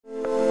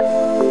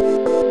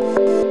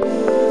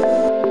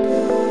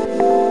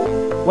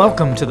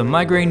Welcome to the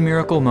Migraine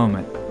Miracle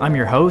Moment. I'm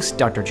your host,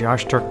 Dr.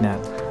 Josh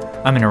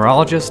Turknet. I'm a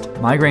neurologist,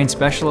 migraine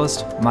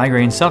specialist,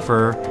 migraine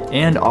sufferer,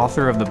 and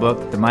author of the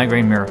book, The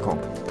Migraine Miracle.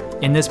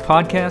 In this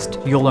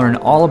podcast, you'll learn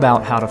all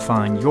about how to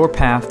find your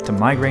path to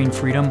migraine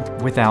freedom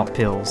without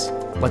pills.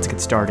 Let's get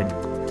started.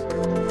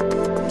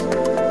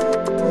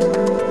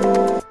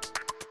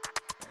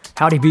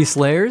 Howdy, Beast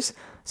Slayers.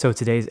 So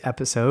today's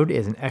episode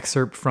is an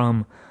excerpt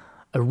from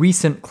a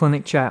recent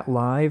Clinic Chat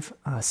Live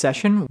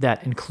session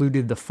that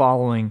included the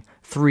following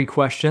 3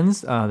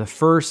 questions. The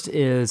first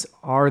is,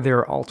 are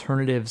there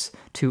alternatives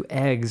to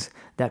eggs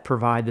that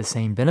provide the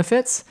same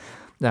benefits?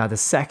 The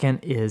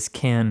second is,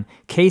 can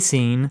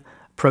casein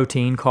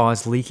protein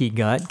cause leaky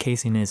gut?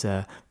 Casein is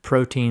a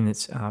protein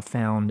that's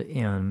found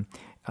in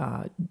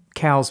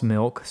cow's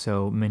milk,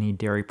 so many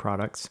dairy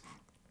products.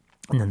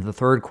 And then the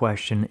third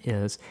question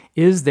is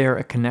there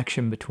a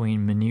connection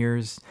between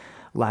Meniere's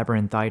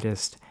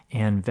labyrinthitis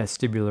and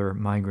vestibular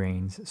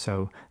migraines?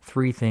 So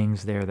 3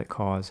 things there that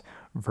cause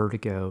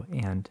vertigo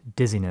and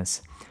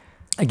dizziness.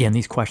 Again,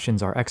 these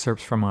questions are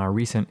excerpts from our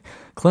recent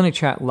Clinic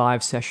Chat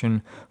Live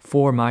session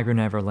for Migraine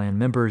Neverland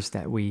members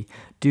that we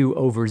do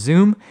over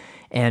Zoom.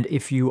 And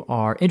if you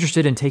are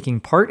interested in taking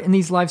part in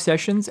these live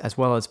sessions, as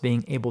well as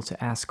being able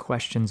to ask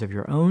questions of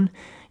your own,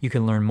 you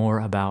can learn more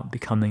about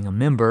becoming a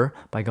member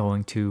by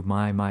going to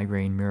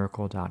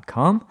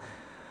mymigrainemiracle.com.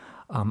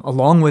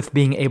 Along with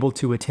being able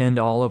to attend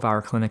all of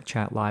our Clinic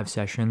Chat Live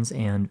sessions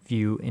and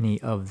view any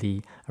of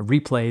the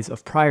replays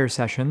of prior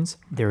sessions,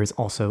 there is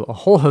also a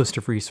whole host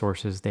of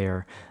resources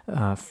there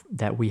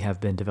that we have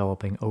been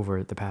developing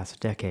over the past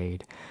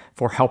decade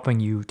for helping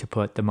you to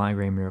put the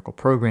Migraine Miracle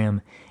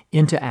program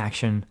into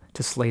action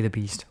to slay the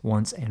beast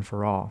once and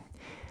for all.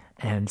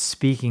 And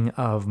speaking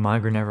of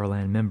Migraine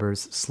Neverland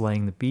members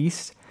slaying the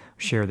beast,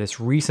 share this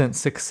recent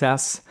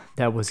success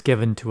that was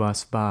given to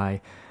us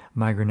by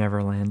Migraine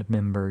Neverland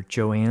member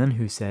Joanne,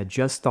 who said,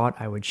 "Just thought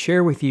I would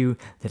share with you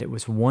that it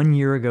was 1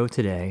 year ago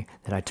today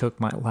that I took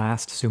my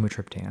last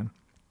sumatriptan.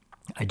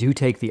 I do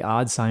take the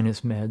odd sinus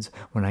meds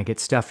when I get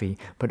stuffy,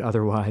 but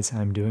otherwise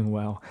I'm doing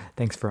well.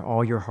 Thanks for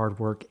all your hard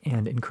work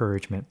and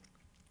encouragement."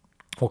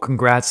 Well,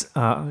 congrats,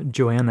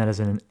 Joanne. That is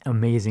an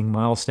amazing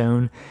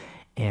milestone,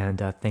 and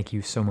thank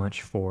you so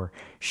much for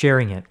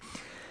sharing it.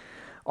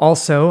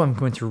 Also, I'm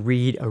going to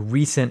read a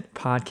recent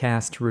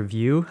podcast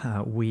review.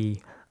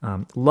 We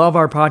love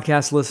our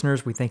podcast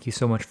listeners. We thank you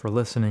so much for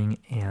listening,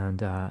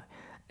 and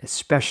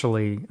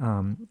especially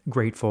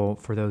grateful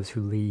for those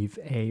who leave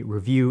a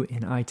review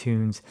in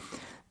iTunes,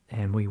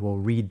 and we will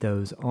read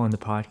those on the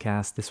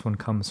podcast. This one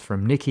comes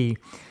from Nikki,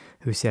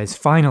 who says,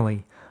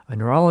 "Finally, a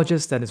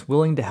neurologist that is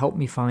willing to help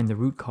me find the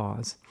root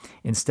cause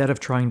instead of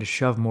trying to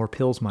shove more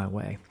pills my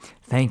way.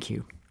 Thank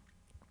you."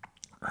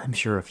 I'm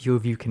sure a few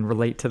of you can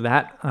relate to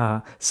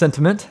that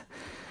sentiment.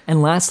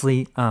 And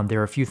lastly, there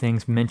are a few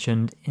things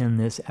mentioned in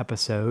this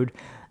episode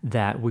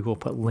that we will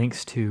put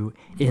links to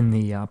in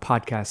the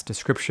podcast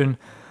description.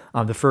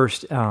 The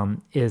first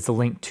is the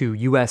link to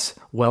U.S.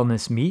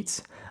 Wellness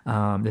Meats.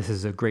 This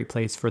is a great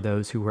place for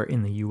those who are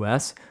in the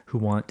U.S. who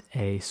want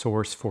a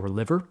source for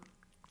liver.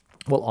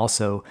 We'll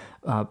also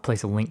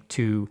place a link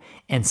to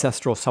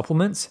Ancestral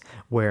Supplements,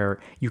 where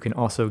you can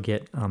also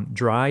get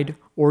dried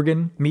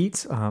organ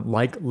meats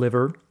like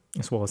liver,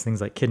 as well as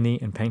things like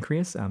kidney and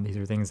pancreas. These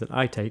are things that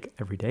I take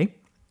every day.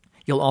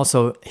 You'll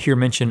also hear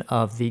mention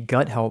of the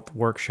gut health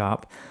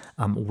workshop.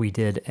 We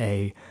did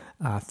a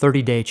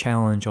 30-day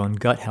challenge on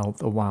gut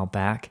health a while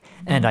back,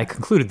 and I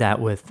concluded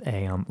that with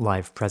a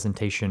live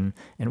presentation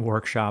and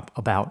workshop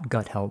about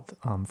gut health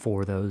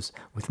for those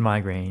with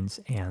migraines.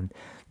 And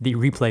the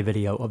replay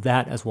video of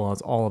that, as well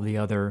as all of the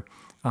other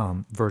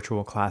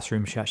virtual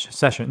classroom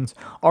sessions,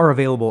 are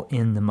available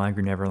in the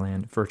Migraine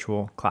Neverland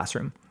virtual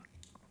classroom.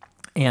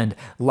 And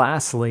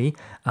lastly,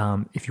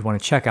 if you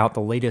want to check out the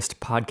latest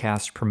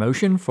podcast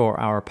promotion for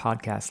our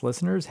podcast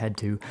listeners, head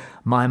to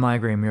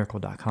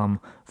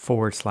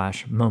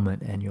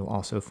mymigrainemiracle.com/moment, and you'll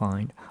also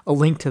find a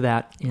link to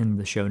that in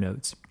the show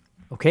notes.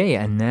 Okay,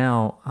 and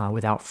now,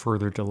 without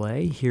further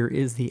delay, here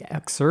is the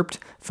excerpt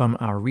from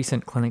our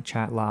recent Clinic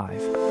Chat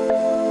Live.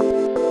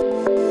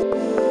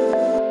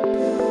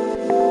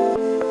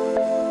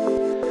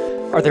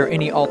 Are there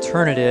any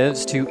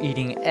alternatives to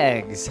eating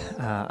eggs?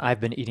 I've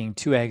been eating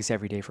 2 eggs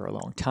every day for a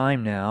long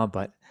time now,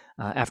 but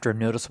after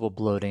noticeable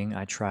bloating,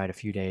 I tried a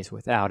few days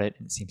without it,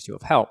 and it seems to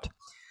have helped.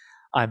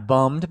 I'm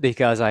bummed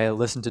because I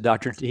listened to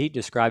Dr. D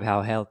describe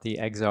how healthy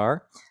eggs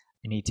are.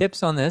 Any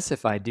tips on this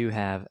if I do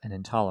have an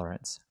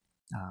intolerance?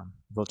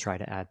 We'll try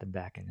to add them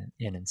back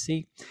in and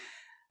see.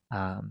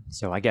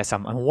 So I guess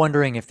I'm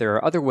wondering if there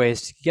are other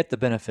ways to get the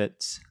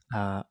benefits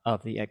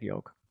of the egg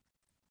yolk.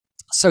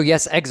 So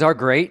yes, eggs are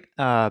great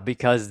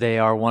because they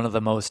are one of the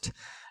most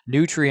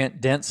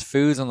nutrient-dense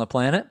foods on the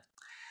planet.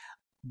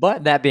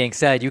 But that being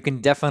said, you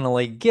can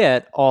definitely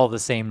get all the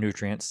same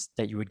nutrients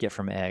that you would get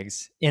from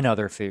eggs in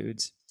other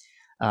foods.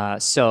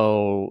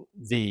 So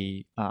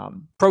the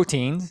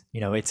proteins,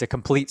 it's a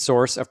complete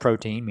source of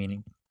protein,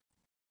 meaning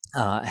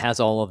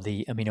has all of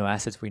the amino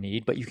acids we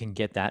need, but you can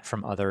get that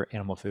from other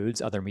animal foods,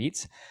 other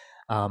meats.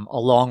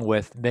 along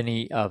with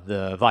many of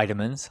the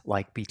vitamins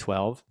like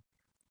B12.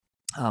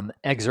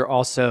 Eggs are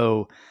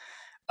also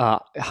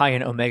high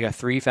in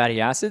omega-3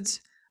 fatty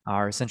acids,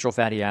 are essential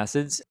fatty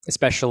acids,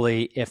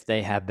 especially if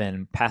they have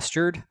been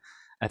pastured,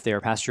 if they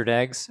are pastured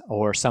eggs,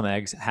 or some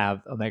eggs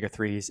have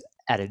omega-3s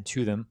added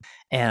to them.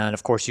 And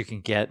of course, you can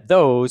get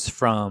those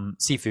from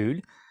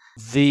seafood.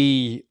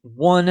 The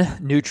one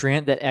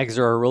nutrient that eggs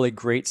are a really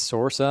great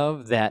source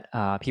of that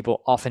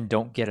people often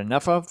don't get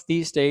enough of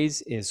these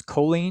days is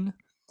choline.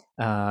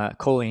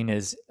 Choline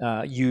is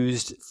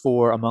used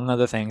for, among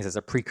other things, as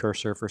a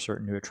precursor for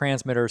certain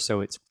neurotransmitters.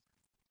 So it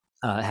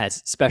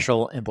has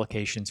special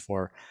implications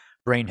for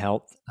brain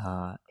health.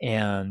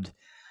 And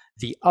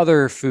the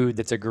other food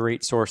that's a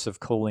great source of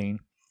choline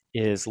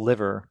is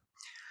liver.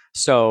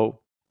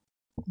 So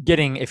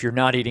if you're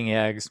not eating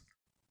eggs,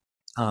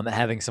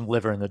 having some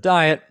liver in the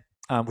diet,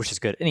 which is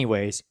good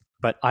anyways,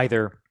 but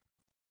either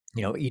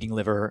eating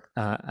liver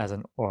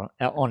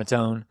on its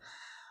own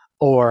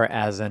or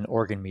as an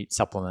organ meat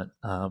supplement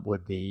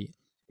would be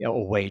a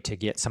way to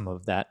get some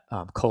of that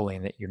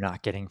choline that you're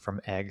not getting from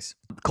eggs.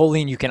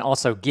 Choline you can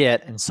also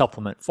get in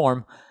supplement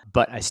form,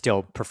 but I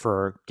still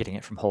prefer getting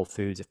it from whole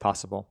foods if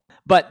possible.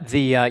 But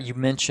you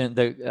mentioned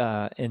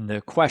in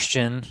the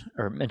question,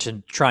 or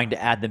mentioned trying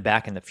to add them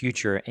back in the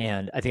future,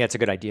 and I think that's a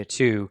good idea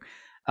too.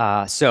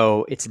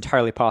 So it's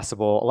entirely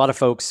possible. A lot of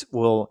folks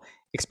will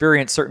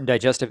experience certain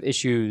digestive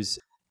issues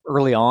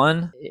early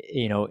on,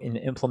 in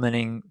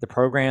implementing the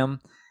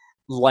program,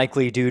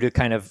 likely due to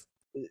kind of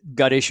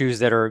gut issues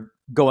that are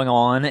going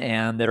on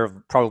and that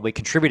are probably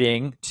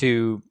contributing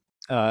to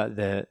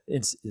the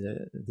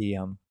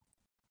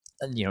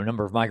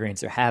number of migraines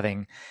they're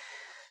having.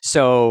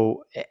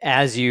 So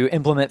as you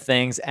implement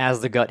things,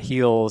 as the gut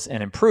heals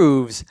and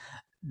improves,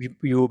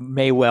 you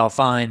may well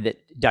find that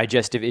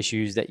digestive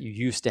issues that you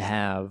used to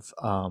have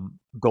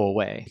go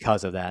away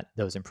because of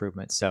those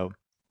improvements. So,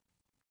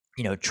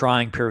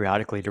 trying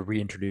periodically to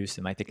reintroduce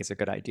them, I think, is a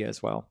good idea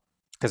as well.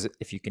 Because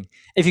if you can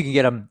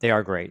get them, they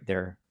are great.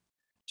 They're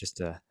just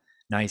a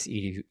nice,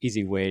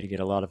 easy way to get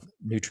a lot of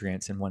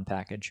nutrients in one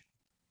package.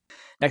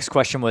 Next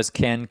question was,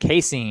 can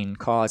casein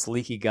cause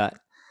leaky gut?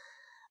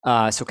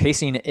 So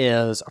casein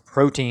is a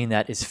protein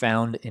that is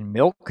found in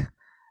milk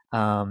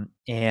and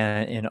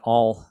in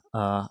all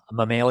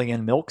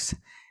mammalian milks.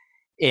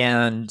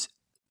 And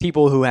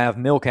people who have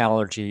milk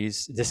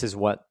allergies, this is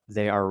what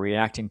they are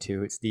reacting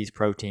to. It's these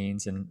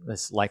proteins, and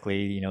it's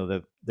likely,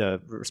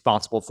 the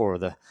responsible for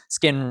the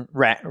skin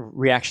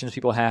reactions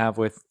people have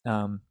with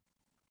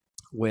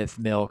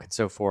milk and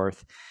so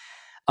forth.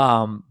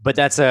 But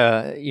that's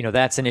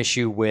an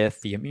issue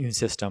with the immune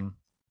system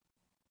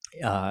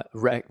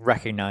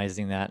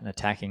recognizing that and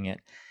attacking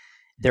it.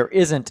 There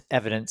isn't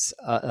evidence,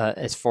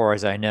 as far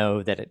as I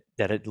know, that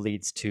it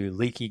leads to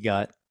leaky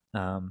gut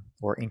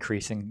or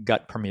increasing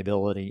gut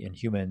permeability in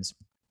humans.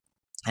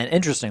 And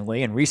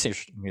interestingly, in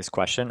researching this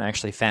question, I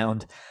actually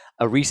found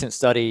a recent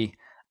study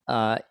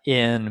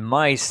in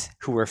mice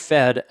who were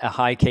fed a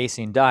high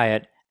casein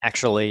diet.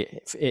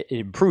 Actually, it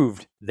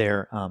improved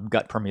their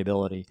gut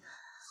permeability.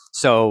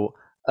 So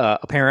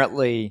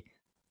apparently,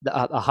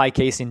 a high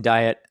casein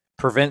diet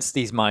prevents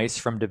these mice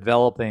from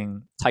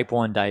developing type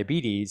 1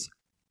 diabetes.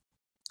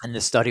 And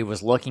this study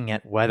was looking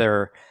at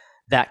whether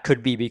that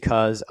could be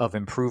because of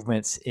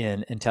improvements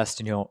in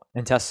intestinal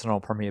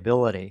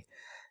permeability.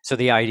 So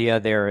the idea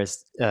there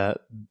is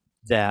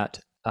that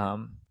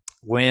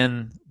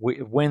when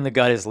the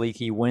gut is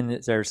leaky, when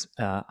there's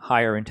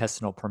higher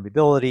intestinal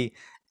permeability,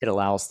 it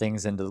allows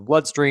things into the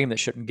bloodstream that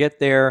shouldn't get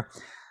there.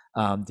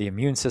 The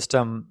immune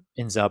system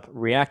ends up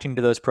reacting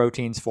to those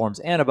proteins, forms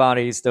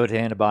antibodies. Those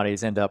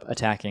antibodies end up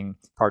attacking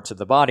parts of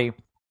the body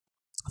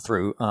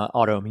through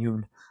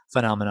autoimmune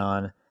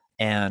phenomenon.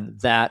 And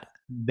that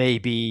may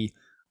be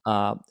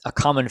a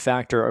common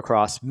factor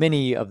across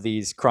many of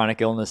these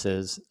chronic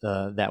illnesses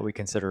that we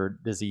consider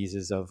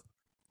diseases of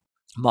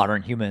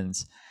modern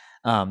humans.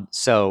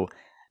 So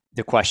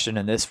the question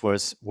in this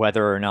was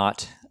whether or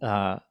not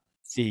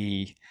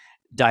the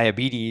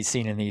diabetes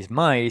seen in these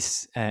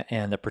mice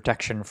and the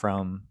protection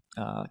from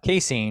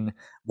casein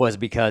was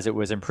because it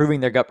was improving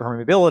their gut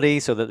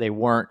permeability so that they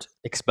weren't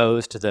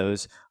exposed to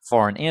those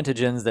foreign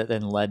antigens that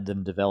then led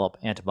them to develop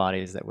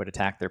antibodies that would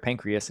attack their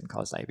pancreas and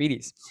cause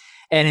diabetes.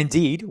 And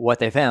indeed, what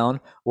they found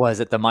was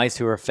that the mice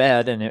who were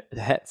fed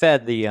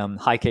the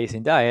high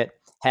casein diet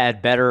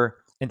had better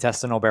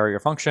intestinal barrier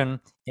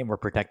function and were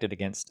protected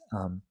against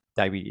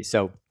diabetes.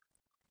 So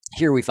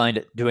here we find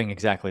it doing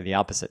exactly the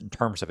opposite in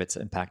terms of its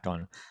impact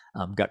on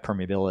gut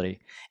permeability.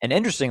 And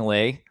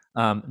interestingly,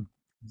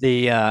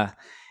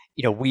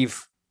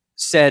 we've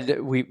said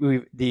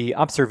the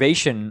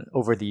observation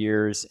over the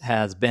years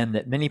has been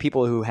that many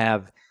people who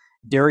have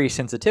dairy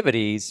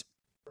sensitivities,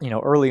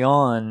 early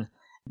on,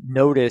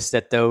 notice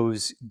that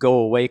those go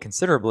away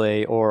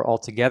considerably or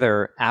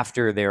altogether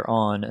after they're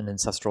on an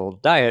ancestral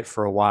diet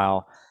for a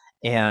while.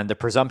 And the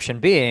presumption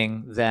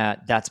being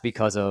that that's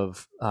because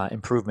of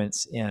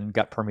improvements in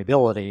gut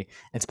permeability,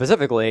 and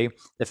specifically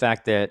the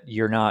fact that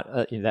you're not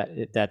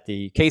that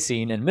the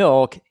casein in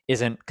milk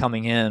isn't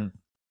coming in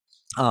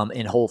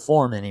in whole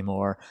form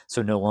anymore,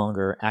 so no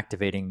longer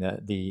activating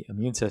the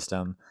immune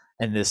system.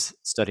 And this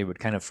study would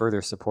kind of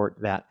further support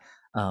that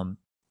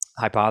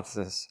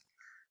hypothesis.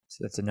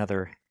 So that's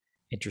another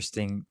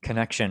interesting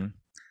connection.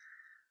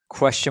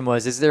 Question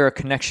was, is there a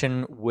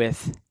connection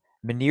with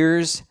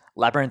Meniere's,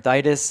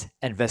 labyrinthitis,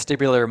 and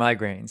vestibular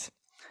migraines?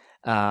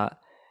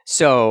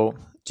 So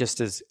just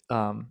as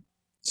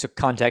so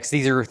context,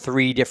 these are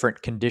 3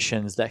 different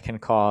conditions that can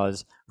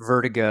cause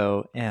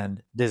vertigo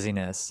and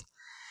dizziness.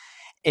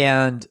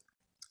 And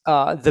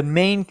the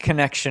main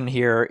connection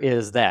here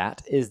is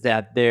that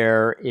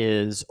there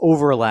is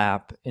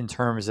overlap in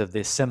terms of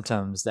the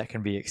symptoms that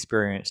can be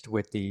experienced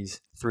with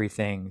these 3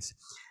 things.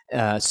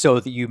 So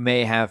that you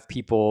may have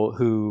people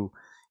who,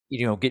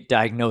 get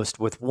diagnosed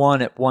with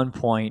one at one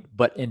point,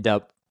 but end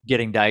up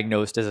getting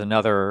diagnosed as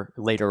another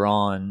later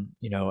on,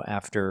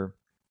 after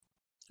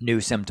new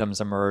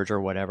symptoms emerge or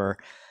whatever.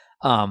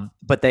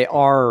 But they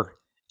are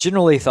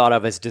generally thought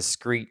of as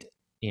discrete,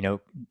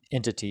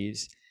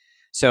 entities.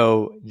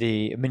 So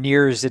the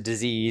Meniere's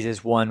disease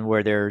is one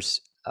where there's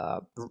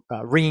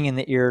ringing in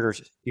the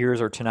ears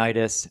or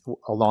tinnitus,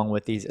 along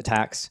with these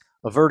attacks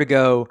of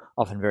vertigo,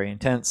 often very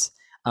intense,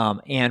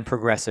 and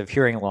progressive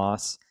hearing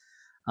loss.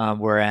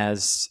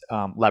 Whereas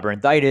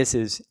labyrinthitis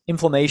is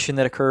inflammation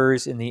that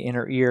occurs in the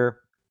inner ear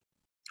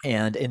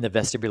and in the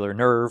vestibular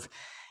nerve,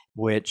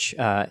 which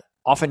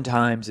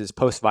oftentimes is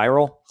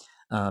post-viral.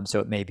 So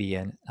it may be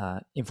an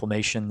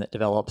inflammation that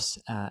develops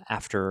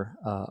after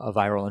a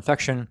viral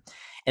infection.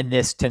 And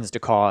this tends to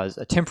cause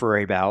a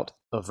temporary bout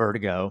of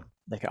vertigo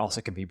that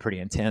also can be pretty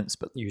intense,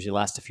 but usually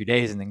lasts a few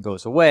days and then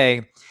goes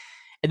away.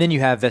 And then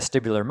you have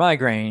vestibular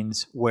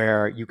migraines,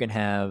 where you can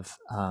have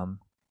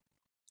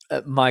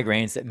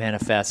migraines that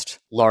manifest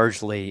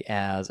largely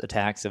as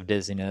attacks of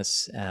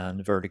dizziness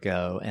and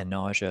vertigo and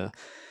nausea.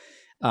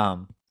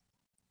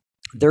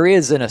 There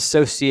is an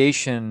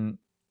association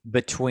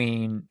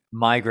between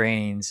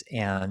migraines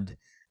and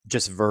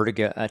just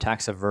vertigo,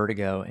 attacks of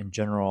vertigo in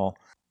general,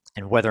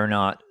 and whether or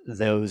not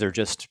those are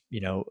just,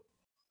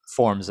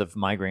 forms of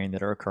migraine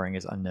that are occurring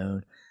is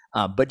unknown.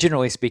 But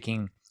generally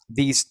speaking,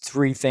 these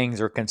 3 things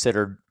are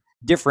considered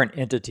different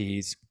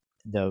entities.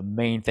 The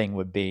main thing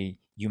would be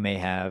you may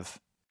have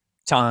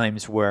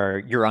times where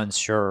you're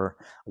unsure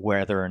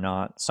whether or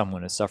not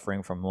someone is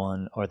suffering from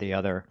one or the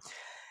other,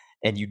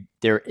 and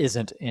there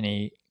isn't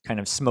any kind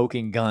of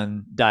smoking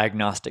gun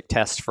diagnostic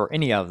test for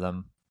any of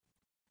them,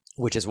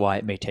 which is why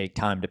it may take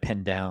time to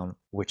pin down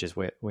which is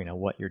what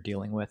you're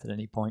dealing with at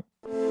any point.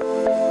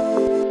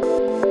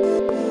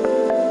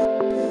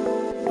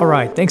 All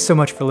right, thanks so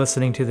much for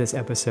listening to this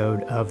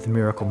episode of The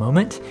Miracle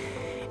Moment.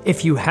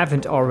 If you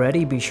haven't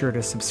already, be sure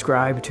to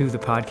subscribe to the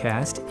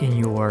podcast in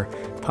your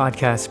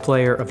podcast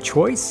player of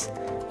choice.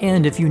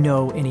 And if you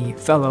know any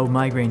fellow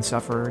migraine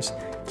sufferers,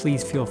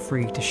 please feel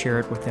free to share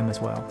it with them as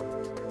well.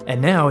 And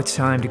now it's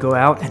time to go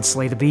out and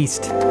slay the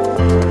beast.